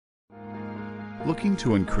Looking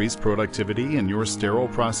to increase productivity in your sterile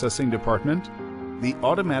processing department? The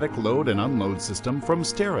automatic load and unload system from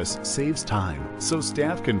Steris saves time so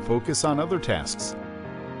staff can focus on other tasks.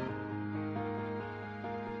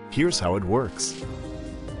 Here's how it works.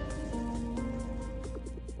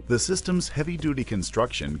 The system's heavy-duty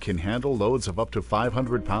construction can handle loads of up to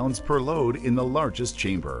 500 pounds per load in the largest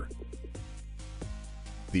chamber.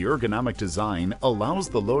 The ergonomic design allows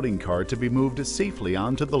the loading cart to be moved safely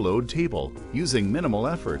onto the load table using minimal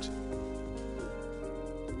effort.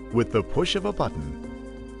 With the push of a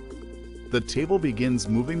button, the table begins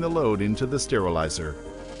moving the load into the sterilizer.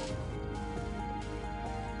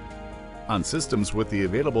 On systems with the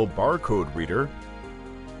available barcode reader,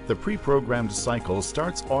 the pre-programmed cycle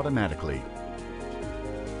starts automatically.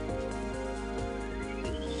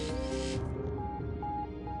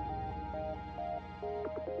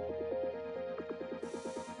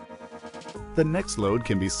 The next load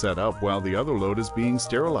can be set up while the other load is being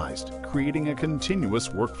sterilized, creating a continuous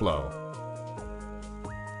workflow.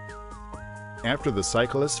 After the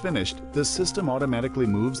cycle is finished, the system automatically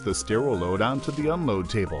moves the sterile load onto the unload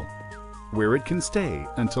table, where it can stay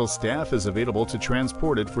until staff is available to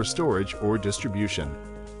transport it for storage or distribution.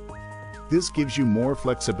 This gives you more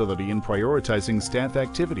flexibility in prioritizing staff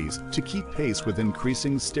activities to keep pace with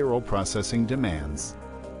increasing sterile processing demands.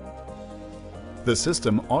 The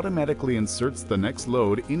system automatically inserts the next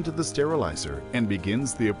load into the sterilizer and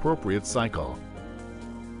begins the appropriate cycle.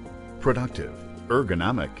 Productive,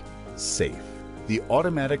 ergonomic, safe. The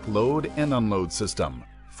automatic load and unload system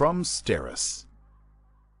from Steris.